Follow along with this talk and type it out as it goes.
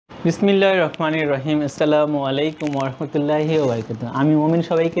বিসমিল্লাহির রহমানির রহিম। আসসালামু আলাইকুম ওয়া রাহমাতুল্লাহি ওয়া বারাকাতুহু। আমি মুমিন,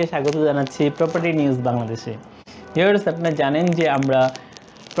 সবাইকে স্বাগত জানাচ্ছি প্রপার্টি নিউজ বাংলাদেশে। ভিউয়ার্স, আপনারা জানেন যে আমরা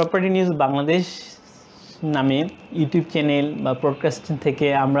প্রপার্টি নিউজ বাংলাদেশ নামে ইউটিউব চ্যানেল বা পডকাস্ট থেকে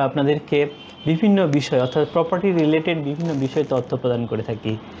আমরা আপনাদেরকে বিভিন্ন বিষয় অর্থাৎ প্রপার্টি রিলেটেড বিভিন্ন বিষয় তথ্য প্রদান করে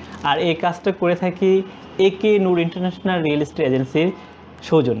থাকি। আর এই কাজটা করে থাকি একে নূর ইন্টারন্যাশনাল রিয়েল এস্টেট এজেন্সির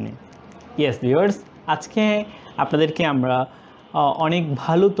সৌজন্যে। ইয়েস ভিউয়ার্স, আজকে আপনাদেরকে আমরা অনেক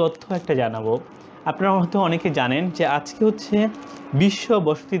ভালো তথ্য একটা জানাবো। আপনারা হয়তো অনেকে জানেন যে আজকে হচ্ছে বিশ্ব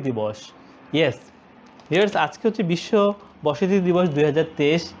বসতি দিবস। ইয়েস ভিউয়ার্স, আজকে হচ্ছে বিশ্ব বসতি দিবস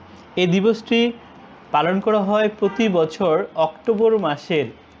 2023। এই দিবসটি পালন করা হয় প্রতি বছর অক্টোবর মাসের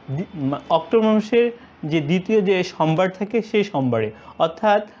যে দ্বিতীয় যে সোমবার থাকে সেই সোমবারে,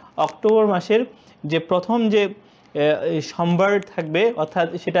 অর্থাৎ অক্টোবর মাসের যে প্রথম যে সোমবার থাকবে, অর্থাৎ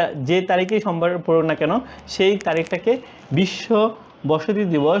সেটা যে তারিখেই সোমবার পড়ুক না কেন সেই তারিখটাকে বিশ্ব বসতি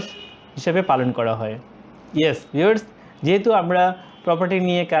দিবস হিসেবে পালন করা হয়। ইয়েস ভিউয়ার্স, যেহেতু আমরা প্রপার্টি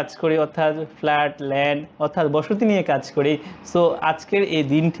নিয়ে কাজ করি, অর্থাৎ ফ্ল্যাট, ল্যান্ড, অর্থাৎ বসতি নিয়ে কাজ করি, সো আজকের এই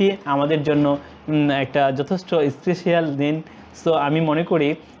দিনটি আমাদের জন্য একটা যথেষ্ট স্পেশাল দিন। সো আমি মনে করি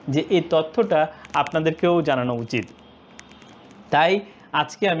যে এই তথ্যটা আপনাদেরকেও জানানো উচিত। তাই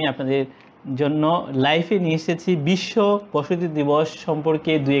আজকে আমি আপনাদের জন্য লাইভে নিয়ে এসেছি বিশ্ব বসতি দিবস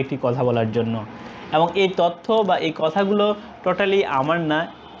সম্পর্কে দুই একটি কথা বলার জন্য। এবং এই তথ্য বা এই কথাগুলো টোটালি আমার না,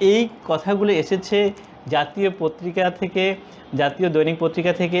 এই কথাগুলো এসেছে জাতীয় পত্রিকা থেকে, জাতীয় দৈনিক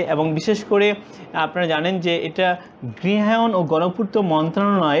পত্রিকা থেকে, এবং বিশেষ করে আপনারা জানেন যে এটা গৃহায়ন ও গণপূর্ত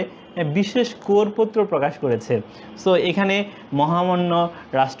মন্ত্রণালয় বিশেষ কোরপত্র প্রকাশ করেছে। সো এখানে মহামান্য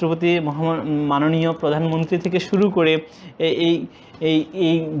রাষ্ট্রপতি, মাননীয় প্রধানমন্ত্রী থেকে শুরু করে এই এই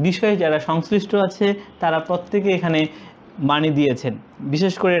এই বিষয়ে যারা সংশ্লিষ্ট আছে তারা প্রত্যেকে এখানে বাণী দিয়েছেন।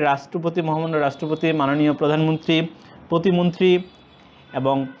 বিশেষ করে রাষ্ট্রপতি, মহামান্য রাষ্ট্রপতি, মাননীয় প্রধানমন্ত্রী, প্রতিমন্ত্রী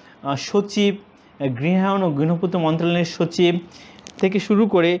এবং সচিব, গৃহায়ন ও গণপূর্ত মন্ত্রণালয়ের সচিব থেকে শুরু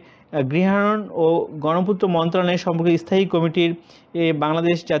করে গৃহায়ন ও গণপূর্ত মন্ত্রণালয় সম্পর্কে স্থায়ী কমিটির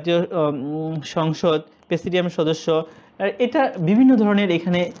বাংলাদেশ জাতীয় সংসদ প্রেসিডিয়ামের সদস্য, এটা বিভিন্ন ধরনের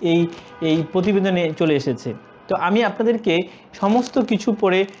এখানে এই প্রতিবেদনে চলে এসেছে। তো আমি আপনাদেরকে সমস্ত কিছু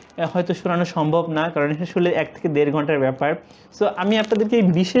পড়ে হয়তো শোনানো সম্ভব না, কারণ এটা আসলে 1 থেকে 1.5 ঘন্টার ব্যাপার। সো আমি আপনাদেরকে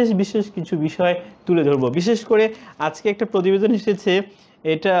বিশেষ কিছু বিষয় তুলে ধরবো। বিশেষ করে আজকে একটা প্রতিবেদন এসেছে,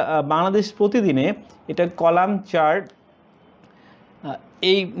 এটা বাংলাদেশ প্রতিদিনে, এটা কলাম 4।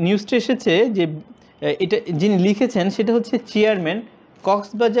 এই নিউজটা এসেছে যে এটা যিনি লিখেছেন সেটা হচ্ছে চেয়ারম্যান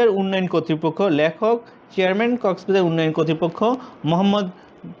কক্সবাজার উন্নয়ন কর্তৃপক্ষ, লেখক চেয়ারম্যান কক্সবাজার উন্নয়ন কর্তৃপক্ষ মোহাম্মদ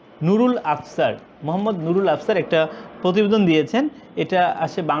নুরুল আফসার একটা প্রতিবেদন দিয়েছেন। এটা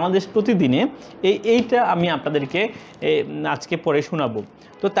আসে বাংলাদেশ প্রতিদিনে। এইটা আমি আপনাদেরকে আজকে পড়ে শোনাবো।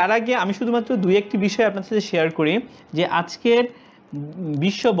 তো তার আগে আমি শুধুমাত্র 2-1টি বিষয় আপনাদের সাথে শেয়ার করি যে আজকের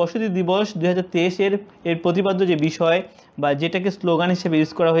বিশ্ব বসতি দিবস 2023 এর প্রতিপাদ্য যে বিষয় বা যেটাকে স্লোগান হিসেবে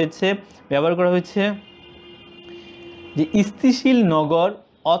ব্যবহার করা হয়েছে যে স্থিতিশীল নগর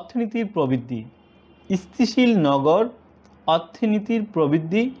অর্থনীতির প্রবৃদ্ধি। স্থিতিশীল নগর অর্থনীতির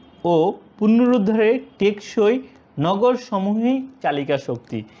প্রবৃদ্ধি ও পুনরুদ্ধারের টেকসই নগর সমূহই চালিকা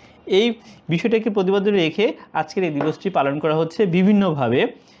শক্তি। এই বিষয়টাকে প্রতিপাদ্য রেখে আজকের এই দিবসটি পালন করা হচ্ছে বিভিন্নভাবে।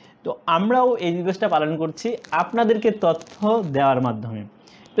 তো আমরাও এই দিবসটা পালন করছি আপনাদেরকে তথ্য দেওয়ার মাধ্যমে।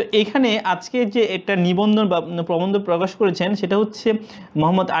 তো এখানে আজকে যে একটা নিবন্ধন বা প্রবন্ধ প্রকাশ করেছেন সেটা হচ্ছে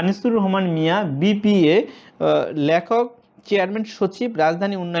মোহাম্মদ আনিসুর রহমান মিয়া, বিপিএ, লেখক, চেয়ারম্যান সচিব,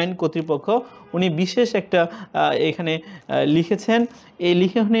 রাজধানী উন্নয়ন কর্তৃপক্ষ। উনি বিশেষ একটা এখানে লিখেছেন। এই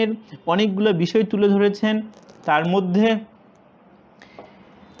লিখনের অনেকগুলো বিষয় তুলে ধরেছেন। তার মধ্যে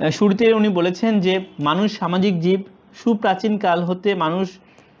শুরুতে উনি বলেছেন যে মানুষ সামাজিক জীব, সুপ্রাচীন কাল হতে মানুষ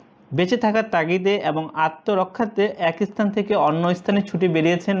বেঁচে থাকার তাগিদে এবং আত্মরক্ষার্থে এক স্থান থেকে অন্য স্থানে ছুটে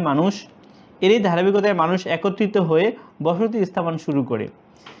বেরিয়েছেন মানুষ। এরই ধারাবাহিকতায় মানুষ একত্রিত হয়ে বসতি স্থাপন শুরু করে।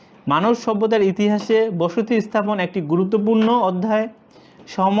 মানব সভ্যতার ইতিহাসে বসতি স্থাপন একটি গুরুত্বপূর্ণ অধ্যায়।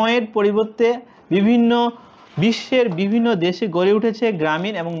 সময়ের পরিবর্তে বিশ্বের বিভিন্ন দেশে গড়ে উঠেছে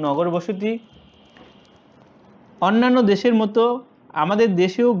গ্রামীণ এবং নগর বসতি। অন্যান্য দেশের মতো আমাদের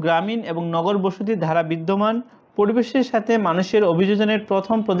দেশেও গ্রামীণ এবং নগর বসতির ধারা বিদ্যমান। পরিবেশের সাথে মানুষের অভিযোজনের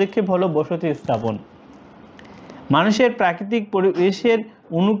প্রথম পদক্ষেপ হলো বসতি স্থাপন। মানুষের প্রাকৃতিক পরিবেশের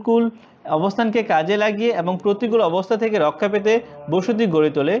অনুকূল অবস্থানকে কাজে লাগিয়ে এবং প্রতিকূল অবস্থা থেকে রক্ষা পেতে বসতি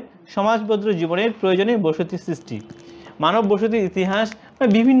গড়ে তোলে। সমাজবদ্ধ জীবনের প্রয়োজনে বসতি সৃষ্টি। মানব বসতির ইতিহাস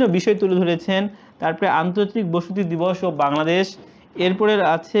বিভিন্ন বিষয় তুলে ধরেছেন। তারপরে আন্তর্জাতিক বসতি দিবস ও বাংলাদেশ। এরপরে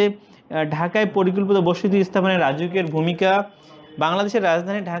আছে ঢাকায় পরিকল্পিত বসতি স্থাপনের রাজুকের ভূমিকা, বাংলাদেশের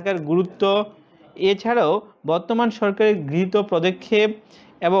রাজধানী ঢাকার গুরুত্ব, এছাড়াও বর্তমান সরকারের গৃহীত পদক্ষেপ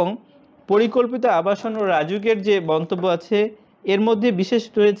এবং পরিকল্পিত আবাসন ও রাজুকের যে মন্তব্য আছে এর মধ্যে বিশেষ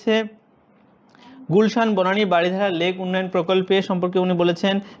রয়েছে গুলশান বনানী বাড়িধারা লেক উন্নয়ন প্রকল্পে সম্পর্কে উনি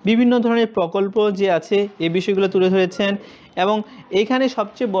বলেছেন, বিভিন্ন ধরনের প্রকল্প যে আছে এই বিষয়গুলো তুলে ধরেছেন। এবং এইখানে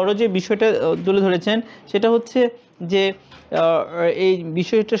সবচেয়ে বড় যে বিষয়টা তুলে ধরেছেন সেটা হচ্ছে যে এই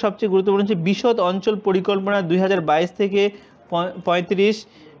বিষয়টা সবচেয়ে গুরুত্বপূর্ণ হচ্ছে বিশদ অঞ্চল পরিকল্পনা 2022 থেকে 35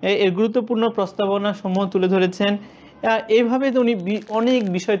 এর গুরুত্বপূর্ণ প্রস্তাবনা সমূহ তুলে ধরেছেন। এইভাবে তো উনি অনেক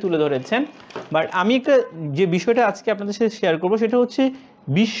বিষয় তুলে ধরেছেন। বাট আমি একটা যে বিষয়টা আজকে আপনাদের সাথে শেয়ার করব সেটা হচ্ছে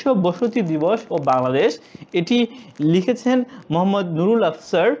বিশ্ব বসতি দিবস ও বাংলাদেশ। এটি লিখেছেন মোহাম্মদ নুরুল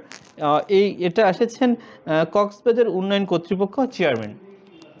আফসার। এটা এসেছেন কক্সবাজার উন্নয়ন কর্তৃপক্ষ চেয়ারম্যান।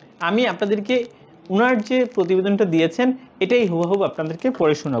 আমি আপনাদেরকে ওনার যে প্রতিবেদনটা দিয়েছেন এটাই হুবহু আপনাদেরকে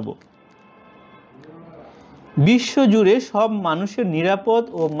পড়ে শোনাবো। বিশ্বজুড়ে সব মানুষের নিরাপদ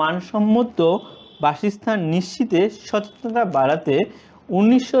ও মানসম্মত বাসস্থান নিশ্চিতে সচেতনতা বাড়াতে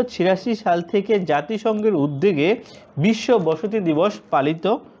 1986 সাল থেকে জাতিসংঘের উদ্যোগে বিশ্ব বসতি দিবস পালিত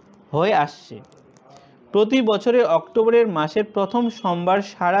হয়ে আসছে। প্রতি বছরের অক্টোবরের মাসের প্রথম সোমবার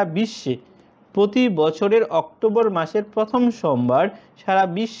সারা বিশ্বে সারা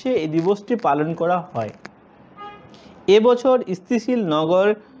বিশ্বে এই দিবসটি পালন করা হয়। এবছর স্থিতিশীল নগর,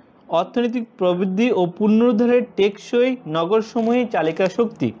 অর্থনৈতিক প্রবৃদ্ধি ও পুনরুদ্ধারের টেকসই নগরসমূহের চালিকা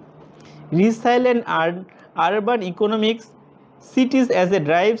শক্তি, রিসাইলেন্ট urban economics, cities as a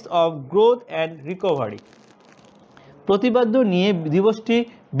drives of growth and recovery প্রতিপাদ্য নিয়ে দিবসটি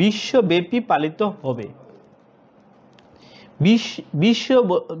বিশ্বব্যাপী পালিত হবে।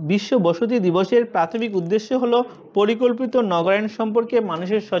 বিশ্ব বসতি দিবসের প্রাথমিক উদ্দেশ্য হলো পরিকল্পিত নগরায়ণ সম্পর্কে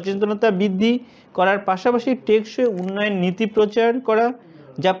মানুষের সচেতনতা বৃদ্ধি করার পাশাপাশি টেকসই উন্নয়ন নীতি প্রচার করা,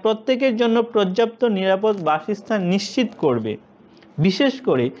 যা প্রত্যেকের জন্য পর্যাপ্ত নিরাপদ বাসস্থান নিশ্চিত করবে। বিশেষ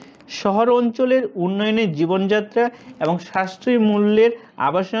করে শহর অঞ্চলের উন্নয়নের জীবনযাত্রা এবং সাশ্রয়ী মূল্যের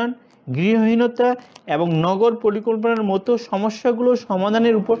আবাসন, গৃহহীনতা এবং নগর পরিকল্পনার মতো সমস্যাগুলো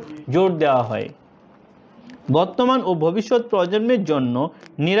সমাধানের উপর জোর দেওয়া হয়। বর্তমান ও ভবিষ্যৎ প্রজন্মের জন্য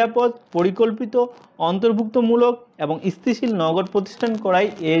নিরাপদ, পরিকল্পিত, অন্তর্ভুক্তমূলক এবং স্থিতিশীল নগর প্রতিষ্ঠান করাই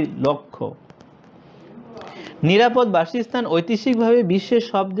এর লক্ষ্য। নিরাপদ বাসস্থান ঐতিহাসিকভাবে বিশ্বের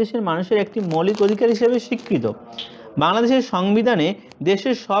সব দেশের মানুষের একটি মৌলিক অধিকার হিসেবে স্বীকৃত। বাংলাদেশের সংবিধানে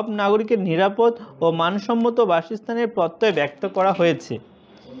দেশের সব নাগরিকের নিরাপদ ও মানসম্মত বাসস্থানের প্রত্যয় ব্যক্ত করা হয়েছে।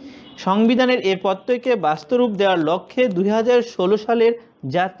 সংবিধানের এই প্রত্যয়কে বাস্তবরূপ দেওয়ার লক্ষ্যে 2016 সালের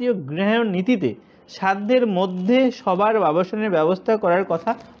জাতীয় গৃহায়ণ নীতিতে সাধ্যের মধ্যে সবার আবাসনের ব্যবস্থা করার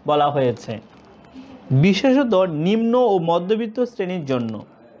কথা বলা হয়েছে, বিশেষত নিম্ন ও মধ্যবিত্ত শ্রেণীর জন্য।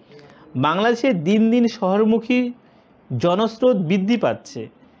 বাংলাদেশে দিন দিন শহরমুখী জনস্রোত বৃদ্ধি পাচ্ছে।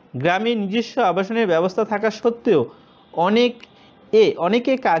 গ্রামে নিজস্ব আবাসনের ব্যবস্থা থাকা সত্ত্বেও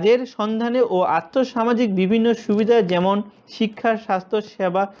অনেকে কাজের সন্ধানে ও আর্থসামাজিক বিভিন্ন সুবিধা যেমন শিক্ষা, স্বাস্থ্য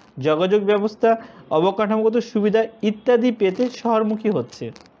সেবা, যোগাযোগ ব্যবস্থা, অবকাঠামোগত সুবিধা ইত্যাদি পেতে শহরমুখী হচ্ছে।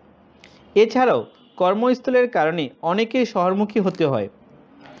 এছাড়াও কর্মস্থলের কারণে অনেকেই শহরমুখী হতে হয়।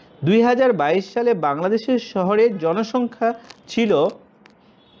 2022 সালে বাংলাদেশের শহরের জনসংখ্যা ছিল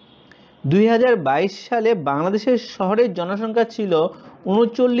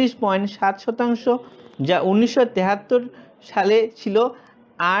 39.7%, যা 1973 সালে ছিল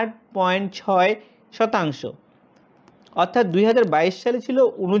 8.6%। অর্থাৎ 2022 সালে ছিল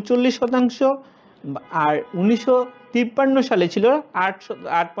 39% আর 1953 সালে ছিল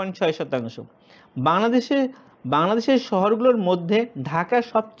 8.6%। বাংলাদেশের শহরগুলোর মধ্যে ঢাকা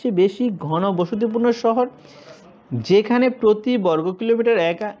সবচেয়ে বেশি ঘন বসতিপূর্ণ শহর, যেখানে প্রতি বর্গ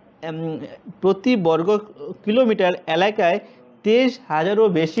কিলোমিটার এলাকায় 23,000-এরও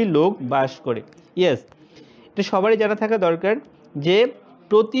বেশি লোক বাস করে। এটা সবারই জানা থাকা দরকার যে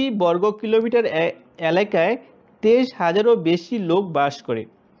প্রতি বর্গ কিলোমিটার এলাকায় 23,000-এরও বেশি লোক বাস করে।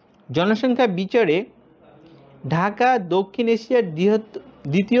 জনসংখ্যা বিচারে ঢাকা দক্ষিণ এশিয়ার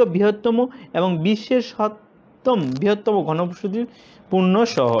দ্বিতীয় বৃহত্তম এবং বিশ্বের 7ম বৃহত্তম ঘনবসতিপূর্ণ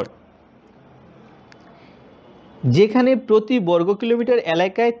শহর, যেখানে প্রতি বর্গ কিলোমিটার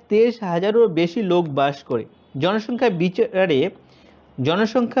এলাকায় 23,000-এরও বেশি লোক বাস করে। জনসংখ্যা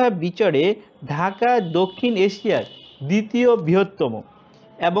বিচারে ঢাকা দক্ষিণ এশিয়ার দ্বিতীয় বৃহত্তম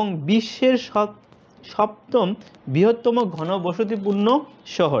এবং বিশ্বের 7ম বৃহত্তম ঘনবসতিপূর্ণ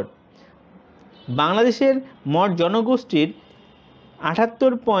শহর। বাংলাদেশের মোট জনগোষ্ঠীর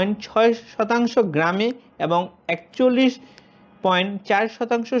 78.6% গ্রামে এবং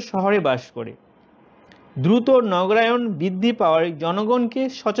 41.4% শহরে বাস করে। দ্রুত নগরায়ন বৃদ্ধি পাওয়ার জনগণকে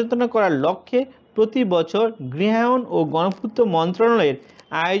সচেতন করার লক্ষ্যে প্রতি বছর গৃহায়ণ ও গণপূর্ত মন্ত্রণালয়ের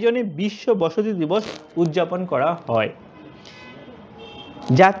আয়োজনে বিশ্ব বসতি দিবস উদযাপন করা হয়।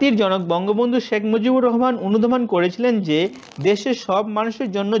 জাতির জনক বঙ্গবন্ধু শেখ মুজিবুর রহমান অনুধাবন করেছিলেন যে দেশের সব মানুষের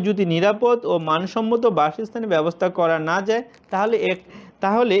জন্য যদি নিরাপদ ও মানসম্মত বাসস্থানের ব্যবস্থা করা না যায়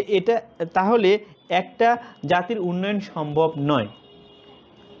তাহলে একটা জাতির উন্নয়ন সম্ভব নয়।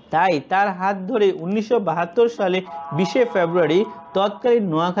 তাই তার হাত ধরে 1972 সালে 20 ফেব্রুয়ারি তৎকালীন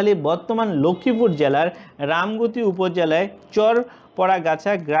নোয়াখালী বর্তমান লক্ষ্মীপুর জেলার রামগতি উপজেলায়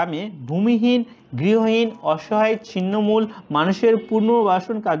চরপড়াগাছা গ্রামে ভূমিহীন, গৃহহীন, অসহায়, ছিন্নমূল মানুষের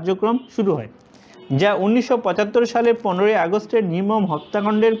পুনর্বাসন কার্যক্রম শুরু হয়, যা 1975 সালের 15 আগস্টের নির্মম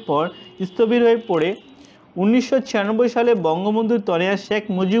হত্যাকাণ্ডের পর স্থবির হয়ে পড়ে। 1996 সালে বঙ্গবন্ধু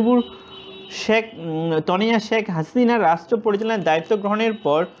তনিয়া শেখ হাসিনার রাষ্ট্র পরিচালনার দায়িত্ব গ্রহণের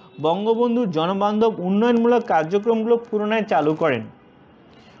পর বঙ্গবন্ধু জনবান্ধব উন্নয়নমূলক কার্যক্রমগুলো পুনরায় চালু করেন।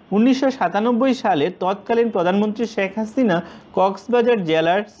 1997 সালে তৎকালীন প্রধানমন্ত্রী শেখ হাসিনা কক্সবাজার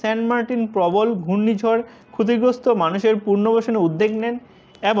জেলার সেন্ট মার্টিন প্রবল ঘূর্ণিঝড় ক্ষতিগ্রস্ত মানুষের পুনর্বাসনের উদ্যোগ নেন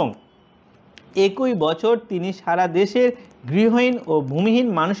এবং একই বছর তিনি সারা দেশের গৃহহীন ও ভূমিহীন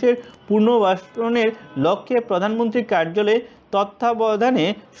মানুষের পুনর্বাসনের লক্ষ্যে প্রধানমন্ত্রীর কার্যালয়ে তত্ত্বাবধানে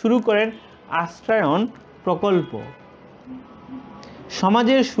শুরু করেন আশ্রয়ণ প্রকল্প।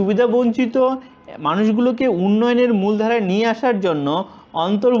 সমাজের সুবিধাবঞ্চিত মানুষগুলোকে উন্নয়নের মূলধারায় নিয়ে আসার জন্য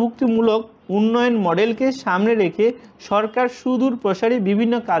অন্তর্ভুক্তিমূলক উন্নয়ন মডেলকে সামনে রেখে সরকার সুদূর প্রসারী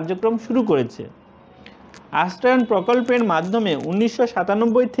বিভিন্ন কার্যক্রম শুরু করেছে। আশ্রয়ণ প্রকল্পের মাধ্যমে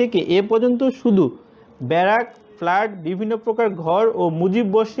 1997 থেকে এ পর্যন্ত শুধু ব্যারাক, ফ্ল্যাট, বিভিন্ন প্রকার ঘর ও মুজিব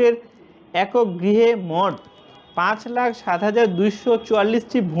বর্ষের একক গৃহে মোট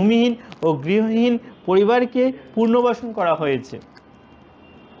 5,07,244টি ভূমিহীন ও গৃহহীন পরিবারকে পুনর্বাসন করা হয়েছে।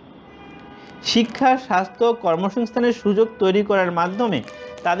 শিক্ষা, স্বাস্থ্য, কর্মসংস্থানের সুযোগ তৈরি করার মাধ্যমে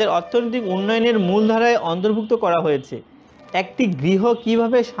তাদের অর্থনৈতিক উন্নয়নের মূলধারায় অন্তর্ভুক্ত করা হয়েছে। একটি গৃহ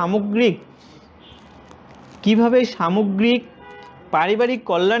কিভাবে সামগ্রিক পারিবারিক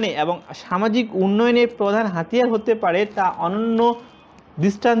কল্যাণে এবং সামাজিক উন্নয়নের প্রধান হাতিয়ার হতে পারে তা অনন্য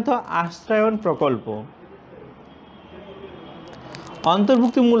দৃষ্টান্ত আশ্রয়ণ প্রকল্প।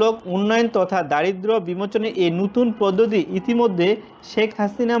 অন্তর্ভুক্তিমূলক উন্নয়ন তথা দারিদ্র্য বিমোচনের এই নতুন পদ্ধতি ইতিমধ্যে শেখ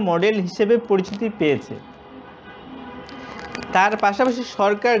হাসিনা মডেল হিসেবে পরিচিতি পেয়েছে। তার পাশাপাশি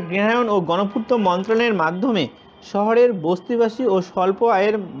সরকার গৃহায়ন ও গণপূর্ত মন্ত্রণালয়ের মাধ্যমে শহরের বস্তিবাসী ও স্বল্প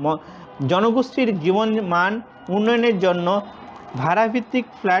আয়ের জনগোষ্ঠীর জীবনমান উন্নয়নের জন্য ভাড়াভিত্তিক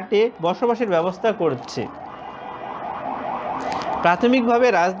ফ্ল্যাটে বসবাসের ব্যবস্থা করছে। প্রাথমিকভাবে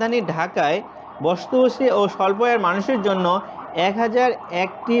রাজধানী ঢাকায় বসবাসী ও স্বল্প আয়ের মানুষের জন্য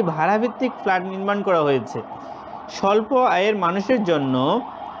 1001টি ভাড়াভিত্তিক ফ্ল্যাট নির্মাণ করা হয়েছে। স্বল্প আয়ের মানুষের জন্য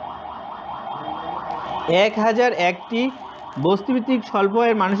 1001টি বস্তিভিত্তিক স্বল্প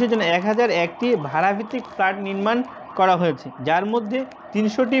আয়ের মানুষের জন্য 1001টি ভাড়াভিত্তিক ফ্ল্যাট নির্মাণ করা হয়েছে, যার মধ্যে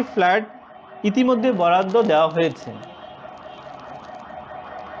 300টি ফ্ল্যাট ইতিমধ্যে বরাদ্দ দেওয়া হয়েছে।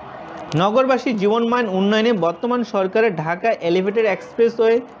 নগরবাসী জীবনমান উন্নয়নে বর্তমান সরকারের Dhaka elevated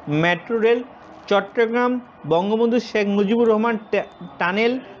expressway, metro rail, Chittagong Bangabandhu Sheikh Mujibur Rahman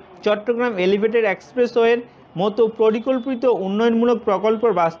tunnel, Chittagong elevated এক্সপ্রেসওয়ের মতো পরিকল্পিত উন্নয়নমূলক প্রকল্প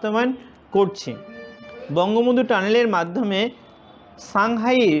বাস্তবায়ন করছে। বঙ্গবন্ধু টানেলের মাধ্যমে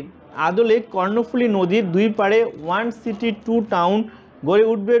সাংহাইয়ের আদলে কর্ণফুলী নদীর দুই পাড়ে ওয়ান সিটি টু টাউন গড়ে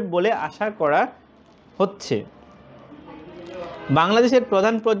উঠবে বলে আশা করা হচ্ছে। বাংলাদেশের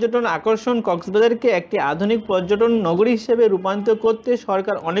প্রধান পর্যটন আকর্ষণ কক্সবাজারকে একটি আধুনিক পর্যটন নগরী হিসেবে রূপান্তর করতে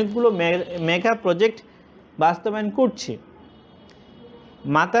সরকার অনেকগুলো মেগা প্রজেক্ট বাস্তবায়ন করছে।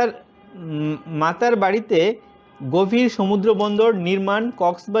 মাতার বাড়িতে গভীর সমুদ্র বন্দর নির্মাণ,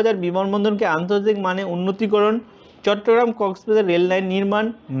 কক্সবাজার বিমানবন্দরকে আন্তর্জাতিক মানে উন্নতিকরণ, চট্টগ্রাম কক্সবাজার রেল লাইন নির্মাণ,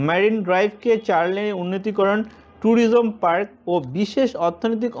 মেরিন ড্রাইভকে 4 লেনে উন্নতিকরণ, ট্যুরিজম পার্ক ও বিশেষ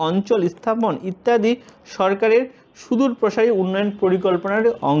অর্থনৈতিক অঞ্চল স্থাপন ইত্যাদি সরকারের সুদূর প্রসারী উন্নয়ন পরিকল্পনার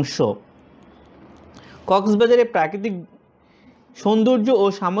অংশ। কক্সবাজারে প্রাকৃতিক সৌন্দর্য ও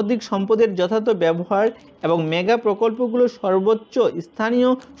সামুদ্রিক সম্পদের যথাযথ ব্যবহার এবং মেগা প্রকল্পগুলো সর্বোচ্চ স্থানীয়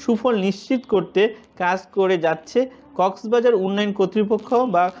সুফল নিশ্চিত করতে কাজ করে যাচ্ছে কক্সবাজার উন্নয়ন কর্তৃপক্ষ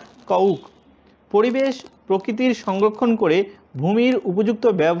বা কউক। পরিবেশ প্রকৃতির সংরক্ষণ করে ভূমির উপযুক্ত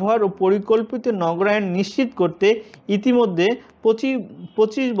ব্যবহার ও পরিকল্পিত নগরায়ন নিশ্চিত করতে ইতিমধ্যে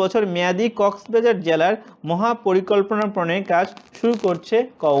 25 বছর মেয়াদী কক্সবাজার জেলার মহাপরিকল্পনা প্রণয়নের কাজ শুরু করছে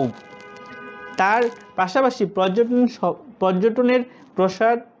কউক। তার পাশাপাশি পর্যটনের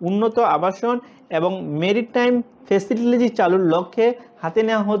প্রসার, উন্নত আবাসন এবং মেরিটাইম ফ্যাসিলিটি চালুর লক্ষ্যে হাতে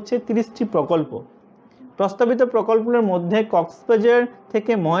নেওয়া হচ্ছে 30টি প্রকল্প। প্রস্তাবিত প্রকল্পের মধ্যে কক্সবাজার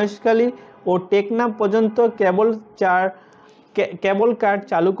থেকে মহেশখালী ও টেকনাফ পর্যন্ত কেবল কার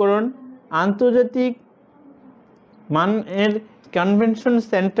চালুকরণ, আন্তর্জাতিক মানের কনভেনশন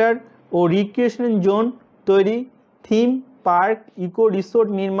সেন্টার ও রিক্রিয়েশন জোন তৈরি, থিম পার্ক ইকো রিসোর্ট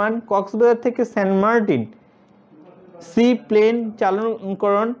নির্মাণ, কক্সবাজার থেকে Saint Martin C plane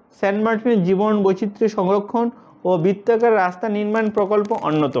চালনকরণ, Saint মার্টিনের জীবন বৈচিত্র্য সংরক্ষণ ও বৃত্তাকার রাস্তা নির্মাণ প্রকল্প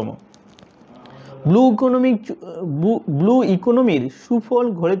অন্যতম। ব্লু ইকোনমির সুফল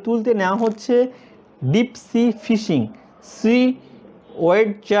গড়ে তুলতে নেওয়া হচ্ছে ডিপ সি ফিশিং, সি ওয়েড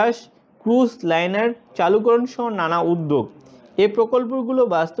চাষ, ক্রুজ লাইনার চালুকরণ সহ নানা উদ্যোগ। এই প্রকল্পগুলো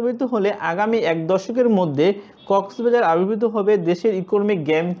বাস্তবায়িত হলে আগামী 1 দশকের মধ্যে কক্সবাজার আবির্ভূত হবে দেশের ইকোনমিক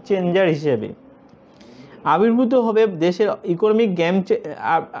গেম চেঞ্জার হিসেবে।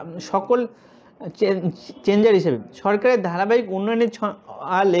 সরকারের ধারাবাহিক উন্নয়নে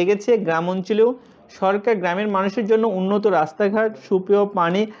লেগেছে গ্রাম অঞ্চলেও। সরকার গ্রামের মানুষের জন্য উন্নত রাস্তাঘাট, সুপেয়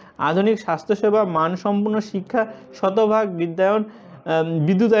পানি, আধুনিক স্বাস্থ্যসেবা, মানসম্পন্ন শিক্ষা, শতভাগ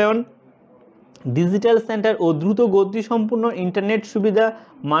বিদ্যুতায়ন, ডিজিটাল সেন্টার ও দ্রুত গতিসম্পন্ন ইন্টারনেট সুবিধা,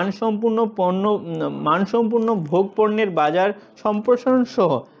 মানসম্পন্ন ভোগ পণ্যের বাজার সম্প্রসারণ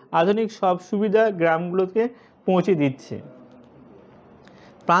সহ আধুনিক সব সুবিধা গ্রামগুলোকে পৌঁছে দিচ্ছে।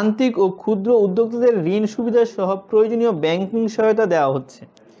 প্রান্তিক ও ক্ষুদ্র উদ্যোক্তাদের ঋণ সুবিধা সহ প্রয়োজনীয় ব্যাংকিং সহায়তা দেওয়া হচ্ছে।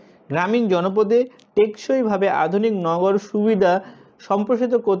 গ্রামীণ জনপদে টেকসইভাবে আধুনিক নগর সুবিধা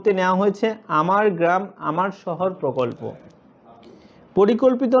সম্প্রসারিত করতে নেওয়া হয়েছে আমার গ্রাম আমার শহর প্রকল্প।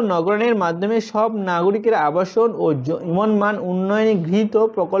 পরিকল্পিত নগরায়নের মাধ্যমে সব নাগরিকের আবাসন ও জীবনমান উন্নয়নে গৃহীত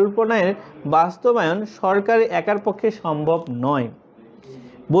প্রকল্পের বাস্তবায়ন সরকারের একার পক্ষে সম্ভব নয়।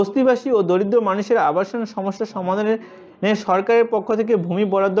 বস্তিবাসী ও দরিদ্র মানুষের আবাসন সমস্যা সমাধানে সরকারের পক্ষ থেকে ভূমি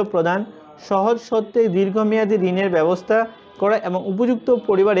বরাদ্দ প্রদান, সহজ শর্তে দীর্ঘমেয়াদী ঋণের ব্যবস্থা করা এবং উপযুক্ত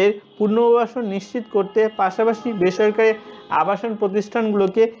পরিবারের পুনর্বাসন নিশ্চিত করতে পাশাপাশি বেসরকারি আবাসন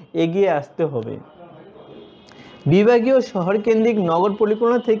প্রতিষ্ঠানগুলোকে এগিয়ে আসতে হবে। বিভাগীয় শহরকেন্দ্রিক নগর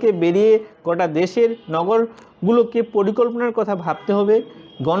পরিকল্পনা থেকে বেরিয়ে গোটা দেশের নগরগুলোকে পরিকল্পনার কথা ভাবতে হবে।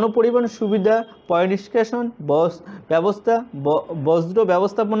 গণপরিবহন সুবিধা, পয়ঃনিষ্কাশন ব্যবস্থা, বজ্র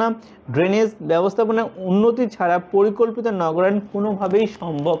ব্যবস্থাপনা, ড্রেনেজ ব্যবস্থাপনা উন্নতি ছাড়া পরিকল্পিত নগরায়ন কোনোভাবেই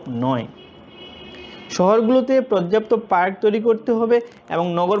সম্ভব নয়। শহরগুলোতে পর্যাপ্ত পার্ক তৈরি করতে হবে এবং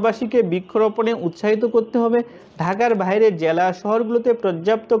নগরবাসীকে বৃক্ষরোপণে উৎসাহিত করতে হবে। ঢাকার বাইরে জেলা শহরগুলোতে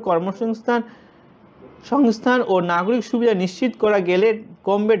পর্যাপ্ত কর্মসংস্থান ও নাগরিক সুবিধা নিশ্চিত করা গেলে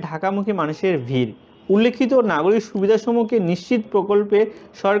কমবে ঢাকামুখী মানুষের ভিড়। উল্লেখিত নাগরিক সুবিধাসমূহকে নিশ্চিত প্রকল্পে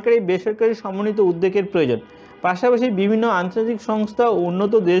সরকারি বেসরকারি সমন্বিত উদ্যোগের প্রয়োজন। পাশাপাশি বিভিন্ন আন্তর্জাতিক সংস্থা ও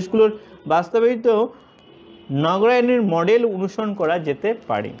উন্নত দেশগুলোর বাস্তবায়িত নগরায়নের মডেল অনুসরণ করা যেতে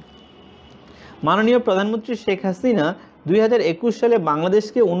পারে। মাননীয় প্রধানমন্ত্রী শেখ হাসিনা 2021 সালে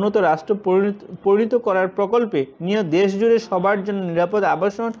বাংলাদেশকে উন্নত রাষ্ট্র পরিণত করার প্রকল্পে নিয়ে দেশজুড়ে সবার জন্য নিরাপদ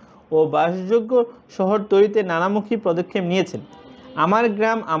আবাসন ও বাসযোগ্য শহর তৈরিতে নানামুখী পদক্ষেপ নিয়েছেন। আমার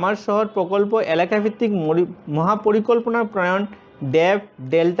গ্রাম আমার শহর প্রকল্প, এলাকাভিত্তিক মহাপরিকল্পনা প্রণয়ন, ড্যাব,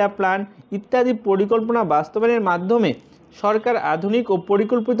 ডেল্টা প্ল্যান ইত্যাদি পরিকল্পনা বাস্তবায়নের মাধ্যমে সরকার আধুনিক ও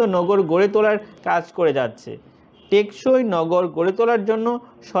পরিকল্পিত নগর গড়ে তোলার কাজ করে যাচ্ছে। টেকসই নগর গড়ে তোলার জন্য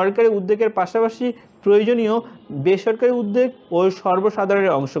সরকারি উদ্যোগের পাশাপাশি প্রয়োজনীয় বেসরকারি উদ্যোগ ও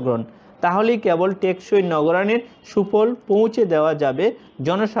সর্বসাধারণের অংশগ্রহণ। তাহলেই কেবল টেকসই নগরায়নের সুফল পৌঁছে দেওয়া যাবে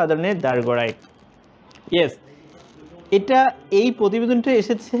জনসাধারণের দ্বারগড়ায়। এই প্রতিবেদনটা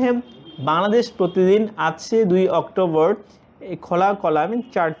এসেছে বাংলাদেশ প্রতিদিন, আছে 2 অক্টোবর, খোলা কলাম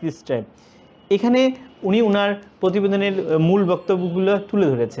 4 পৃষ্ঠায়। এখানে উনি ওনার প্রতিবেদনের মূল বক্তব্যগুলো তুলে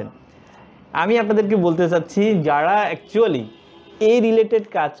ধরেছেন। আমি আপনাদেরকে বলতে চাচ্ছি, যারা অ্যাকচুয়ালি এই রিলেটেড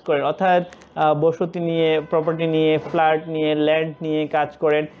কাজ করেন, অর্থাৎ বসতি নিয়ে, প্রপার্টি নিয়ে, ফ্ল্যাট নিয়ে, ল্যান্ড নিয়ে কাজ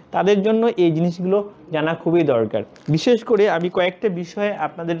করেন, তাদের জন্য এই জিনিসগুলো জানা খুবই দরকার। বিশেষ করে আমি কয়েকটা বিষয়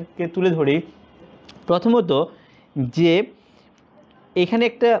আপনাদেরকে তুলে ধরি। প্রথমত, যে এখানে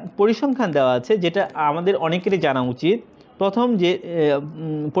একটা পরিসংখ্যান দেওয়া আছে যেটা আমাদের অনেকেরই জানা উচিত। প্রথম যে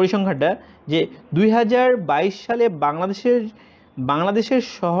পরিসংখ্যানটা, যে 2022 সালে বাংলাদেশের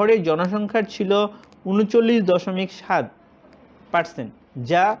শহরে জনসংখ্যা ছিল 39.7%,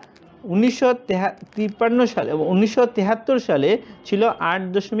 যা 1973 সালে ছিল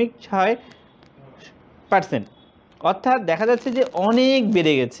 8.6%। অর্থাৎ দেখা যাচ্ছে যে অনেক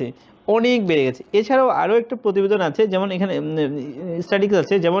বেড়ে গেছে। এছাড়াও আরও একটা প্রতিবেদন আছে, যেমন এখানে স্ট্যাটিস্টিক্স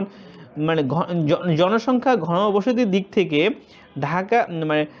আছে, যেমন মানে জনসংখ্যা ঘনবসতির দিক থেকে ঢাকা,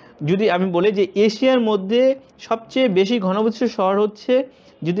 মানে যদি আমি বলি যে এশিয়ার মধ্যে সবচেয়ে বেশি ঘনবসতির শহর হচ্ছে,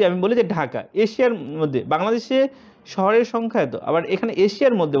 যদি আমি বলি যে ঢাকা এশিয়ার মধ্যে, বাংলাদেশে শহরের সংখ্যা এত, আবার এখানে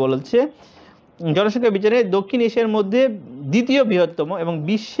এশিয়ার মধ্যে বলা হচ্ছে জনসংখ্যা বিচারে দক্ষিণ এশিয়ার মধ্যে দ্বিতীয় বৃহত্তম এবং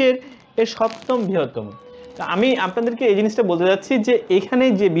বিশ্বের 7ম বৃহত্তম। তো আমি আপনাদেরকে এই জিনিসটা বলতে যাচ্ছি যে এখানে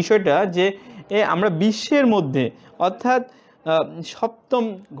যে বিষয়টা, যে আমরা বিশ্বের মধ্যে, অর্থাৎ সপ্তম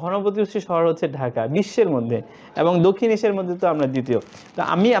ঘনবসতিশীল শহর হচ্ছে ঢাকা বিশ্বের মধ্যে, এবং দক্ষিণ এশিয়ার মধ্যে তো আমরা দ্বিতীয়। তো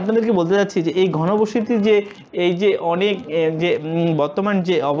আমি আপনাদেরকে বলতে চাচ্ছি যে এই ঘনবসতি যে এই যে অনেক যে বর্তমান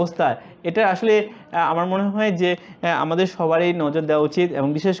যে অবস্থা, এটা আসলে আমার মনে হয় যে আমাদের সবারই নজর দেওয়া উচিত, এবং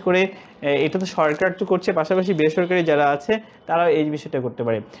বিশেষ করে এটা তো সরকার তো করছে, পাশাপাশি বেসরকারি যারা আছে তারাও এই বিষয়টা করতে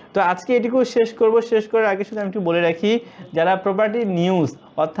পারে। তো আজকে এটুকু শেষ করব। শেষ করার আগে শুধু আমি একটু বলে রাখি, যারা প্রপার্টি নিউজ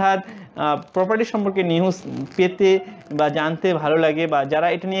অর্থাৎ প্রপার্টি সম্পর্কে নিউজ পেতে বা জানতে ভালো লাগে, বা যারা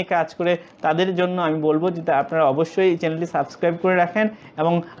এটা নিয়ে কাজ করে, তাদের জন্য আমি বলবো যে আপনারা অবশ্যই এই চ্যানেলটি সাবস্ক্রাইব করে রাখেন,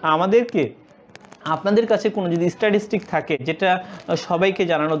 এবং আমাদেরকে আপনাদের কাছে কোনো যদি স্ট্যাটিস্টিক থাকে যেটা সবাইকে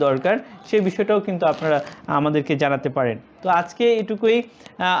জানানো দরকার, সেই বিষয়টাও কিন্তু আপনারা আমাদেরকে জানাতে পারেন। তো আজকে এটুকুই।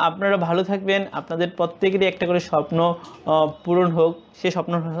 আপনারা ভালো থাকবেন, আপনাদের প্রত্যেকেরই একটা করে স্বপ্ন পূরণ হোক। সে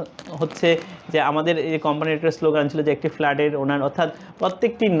স্বপ্ন হচ্ছে যে আমাদের এই কোম্পানির একটা স্লোগান ছিল যে একটি ফ্ল্যাটের ওনার, অর্থাৎ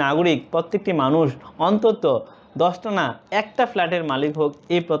প্রত্যেকটি নাগরিক, প্রত্যেকটি মানুষ অন্তত 10টা না 1টা ফ্ল্যাটের মালিক হোক,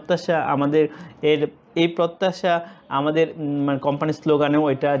 এই প্রত্যাশা আমাদের। এই প্রত্যাশা আমাদের মানে কোম্পানির স্লোগানেও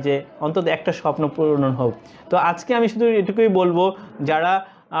এটা, যে অন্তত একটা স্বপ্ন পূরণ হোক। তো আজকে আমি শুধু এটুকুই বলবো,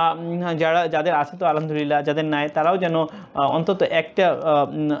 যাদের আছে তো আলহামদুলিল্লাহ, যাদের নাই তারাও যেন অন্তত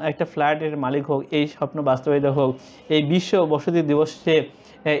একটা ফ্ল্যাটের মালিক হোক, এই স্বপ্ন বাস্তবায়িত হোক এই বিশ্ব বসতি দিবসে।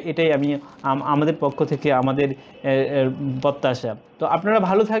 এটাই আমি আমাদের পক্ষ থেকে আমাদের প্রত্যাশা। তো আপনারা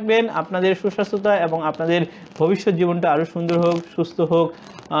ভালো থাকবেন, আপনাদের সুস্বাস্থ্যতা এবং আপনাদের ভবিষ্যৎ জীবনটা আরও সুন্দর হোক, সুস্থ হোক,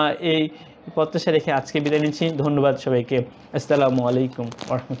 এই প্রত্যাশা রেখে আজকে বিদায় নিচ্ছি। ধন্যবাদ সবাইকে। আসসালামু আলাইকুম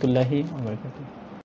ওয়া রাহমাতুল্লাহি ওয়া বারাকাতুহু।